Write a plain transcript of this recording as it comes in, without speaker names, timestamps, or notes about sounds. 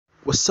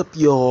What's up,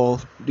 y'all?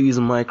 This is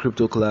my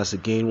crypto class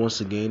again.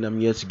 Once again,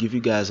 I'm here to give you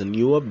guys a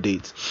new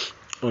update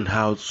on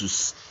how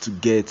to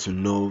get to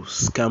know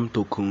scam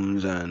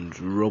tokens and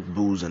rock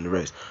bulls and the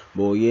rest.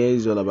 But yeah,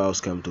 it's all about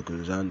scam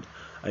tokens, and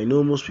I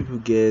know most people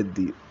get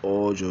the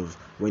urge of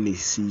when they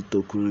see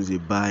tokens they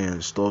buy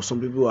and stuff.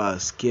 Some people are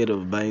scared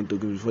of buying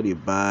tokens before they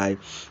buy.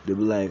 They'll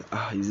be like,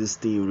 is this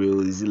thing real?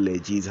 Is it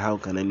legit? How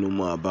can I know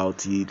more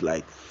about it?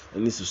 Like, I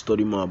need to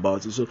study more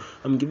about it. So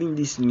I'm giving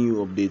this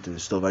new update and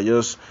stuff. I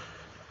just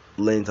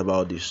learned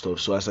about this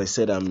stuff. So as I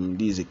said,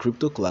 this is a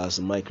crypto class,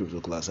 my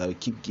crypto class. I will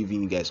keep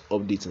giving you guys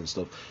updates and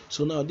stuff.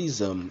 So now this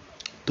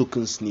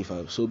token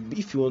sniffer. So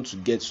if you want to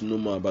get to know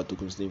more about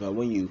token sniffer,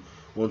 when you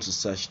want to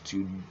search,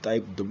 to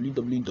type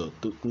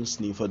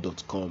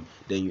www.tokensniffer.com,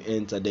 then you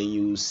enter, then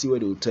you see where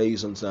they will tell you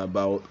something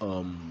about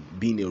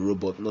being a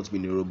robot, not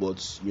being a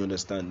robot. You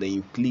understand? Then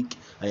you click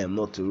I am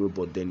not a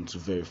robot, then to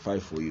verify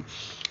for you.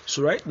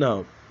 So right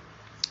now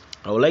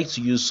I would like to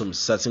use some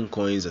certain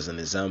coins as an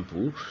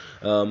example.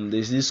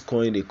 There's this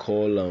coin they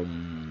call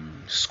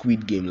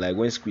Squid Game. Like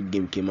when Squid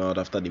Game came out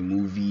after the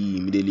movie,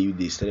 immediately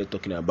they started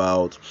talking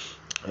about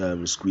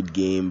Squid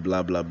Game,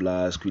 blah blah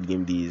blah, Squid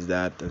Game this,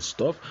 that, and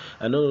stuff.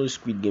 And not only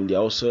Squid Game, there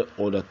are also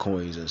other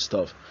coins and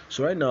stuff.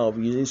 So right now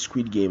I'm using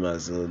Squid Game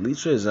as a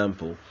little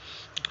example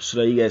so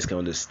that you guys can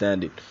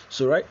understand it.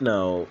 So right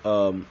now,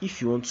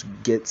 if you want to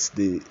get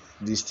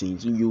these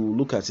things, you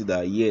look at it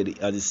that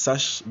at the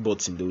search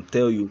button they will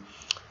tell you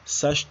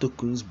search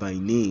tokens by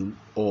name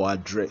or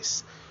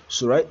address.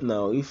 So right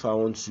now, if I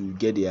want to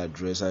get the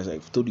address, as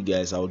I've told you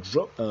guys, I'll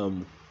drop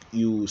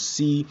you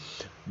see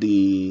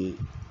the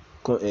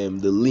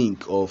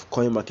link of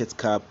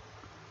CoinMarketCap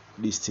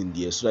listing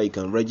there, so that you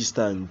can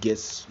register and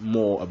get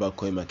more about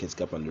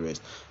CoinMarketCap and the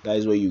rest. That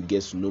is where you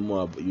get to know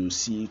more about, you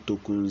see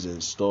tokens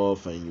and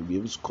stuff, and you'll be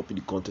able to copy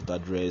the contact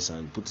address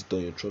and put it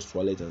on your Trust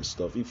wallet and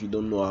stuff. If you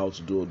don't know how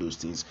to do all those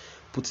things,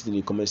 put it in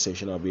the comment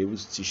section. I'll be able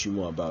to teach you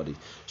more about it.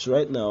 So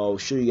right now I'll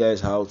show you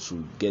guys how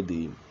to get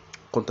the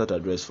contact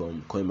address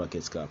from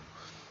CoinMarketCap.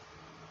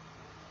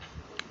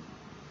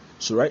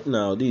 So right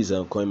now, this is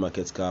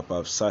CoinMarketCap.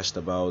 I've searched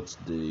about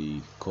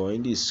the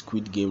coin. This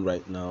Squid Game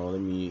right now.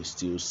 Let me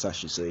still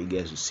search it so you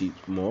guys will see it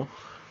more.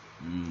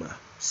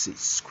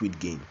 Squid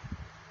Game.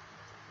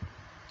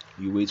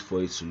 You wait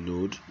for it to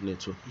load.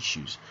 Network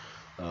issues.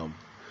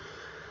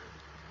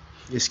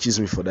 Excuse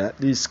me for that.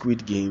 This is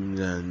Squid Game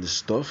and the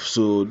stuff.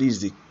 So this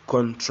is the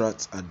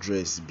contract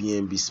address,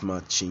 BNB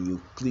Smart Chain. You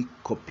click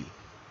copy.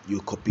 You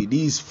copy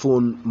this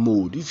phone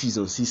mode. If it's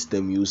on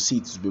system, you'll see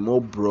it to be more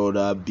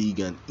broader,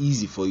 big, and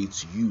easy for you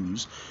to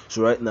use.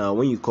 So right now,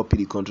 when you copy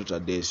the contract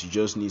address, you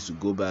just need to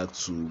go back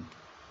to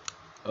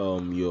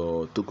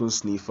your token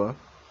sniffer.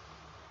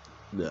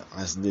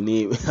 As the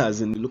name,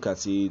 as in look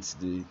at it,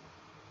 the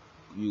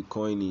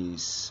coin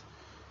is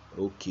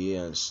okay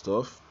and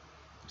stuff.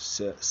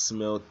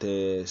 Smell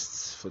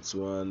test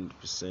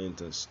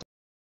 41% and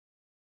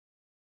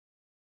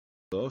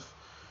stuff.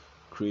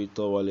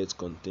 Creator wallet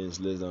contains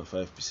less than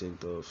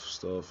 5% of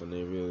stuff and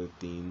every other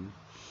thing.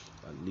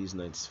 At least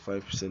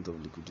 95%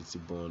 of liquidity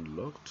bond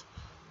locked.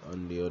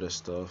 And the other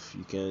stuff,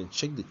 you can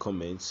check the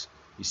comments.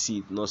 You see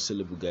it not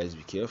sellable, guys,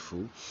 be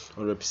careful.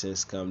 100%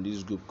 scam.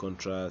 This group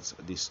contracts,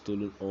 they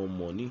stolen all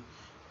money.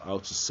 How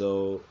to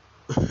sell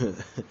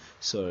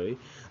sorry,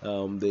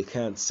 they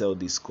can't sell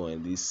this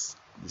coin, this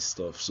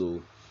stuff,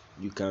 so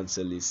you can't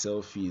sell it.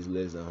 Sell fee is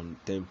less than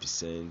 10%,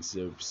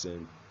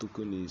 0%.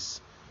 Token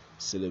is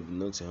sellable,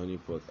 not a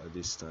honeypot at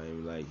this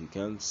time. Like, you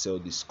can't sell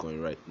this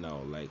coin right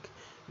now. Like,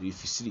 if you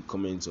see the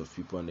comments of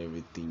people and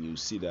everything, you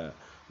see that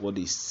what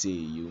they say,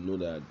 you know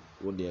that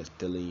what they are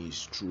telling you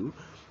is true.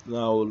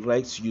 Now I would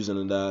like to use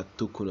another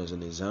token as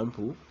an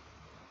example.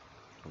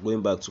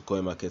 Going back to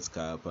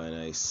CoinMarketCap, and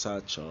I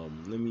search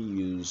let me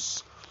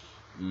use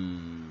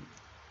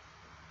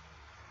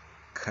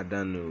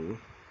Cardano.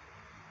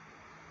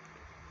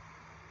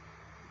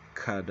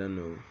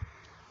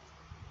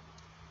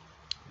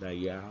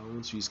 Yeah, I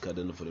want to use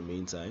Cardano for the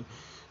meantime.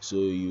 So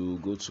you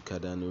go to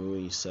Cardano,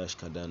 you search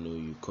Cardano,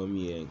 you come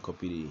here and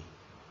copy the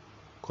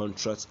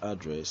contract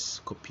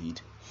address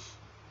copied.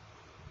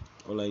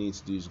 All I need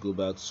to do is go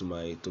back to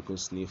my token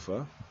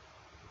sniffer,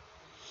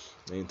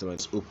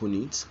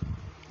 open it,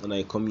 and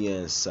I come here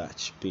and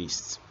search,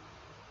 paste.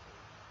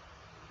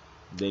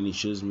 Then it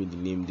shows me the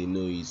name. They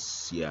know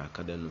it's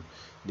Cardano.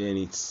 Then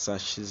it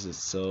searches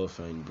itself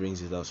and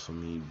brings it out for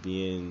me.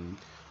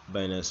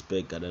 Binance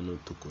Spec Cardano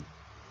token.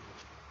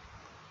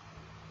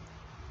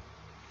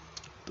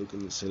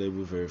 Token is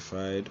sellable,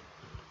 verified.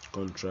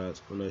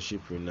 Contract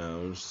ownership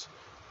renounced,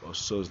 or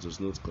source does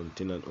not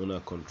contain an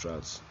owner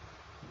contract.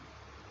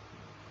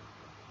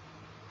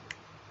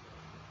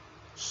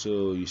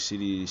 So you see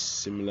these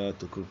similar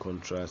token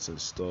contracts and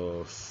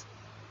stuff.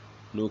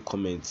 No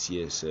comments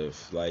here,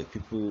 like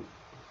people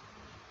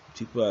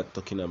people are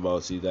talking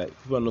about it. That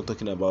people are not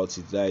talking about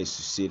it, that is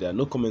to say that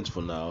no comment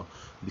for now,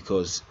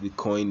 because the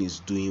coin is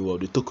doing well,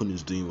 the token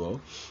is doing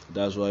well.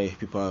 That's why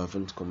people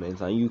haven't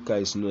commented. And you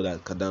guys know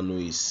that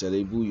Cardano is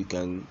sellable. You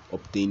can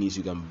obtain it,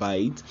 you can buy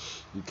it,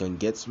 you can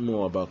get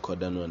more about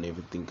Cardano and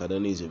everything.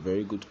 Cardano is a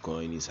very good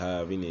coin. It's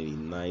having a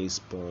nice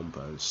pump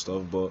and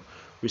stuff, but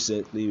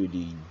recently with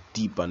the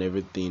dip and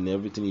everything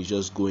is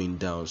just going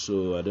down.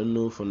 So I don't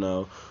know for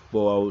now, but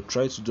I will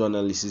try to do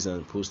analysis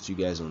and post you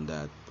guys on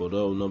that. But that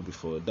will not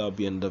before, that will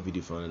be another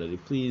video for another day.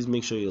 Please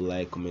make sure you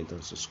like, comment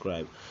and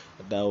subscribe.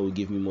 That will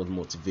give me more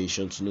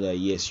motivation to know that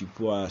yes,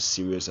 people are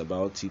serious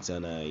about it,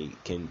 and I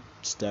can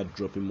start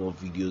dropping more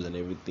videos and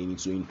everything.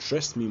 It will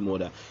interest me more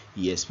that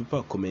yes, people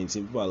are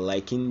commenting, people are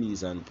liking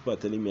this, and people are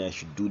telling me I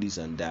should do this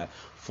and that.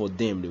 For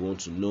them, they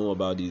want to know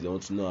about this, they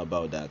want to know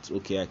about that.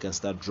 Okay, I can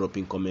start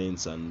dropping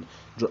comments and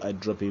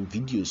dropping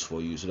videos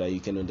for you so that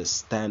you can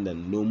understand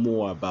and know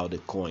more about the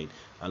coin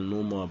and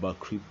know more about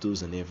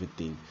cryptos and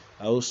everything.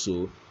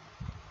 Also,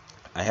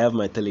 I have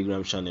my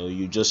Telegram channel.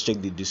 You just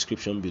check the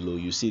description below,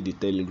 you see the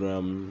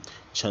Telegram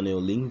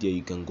channel link there.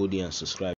 You can go there and subscribe.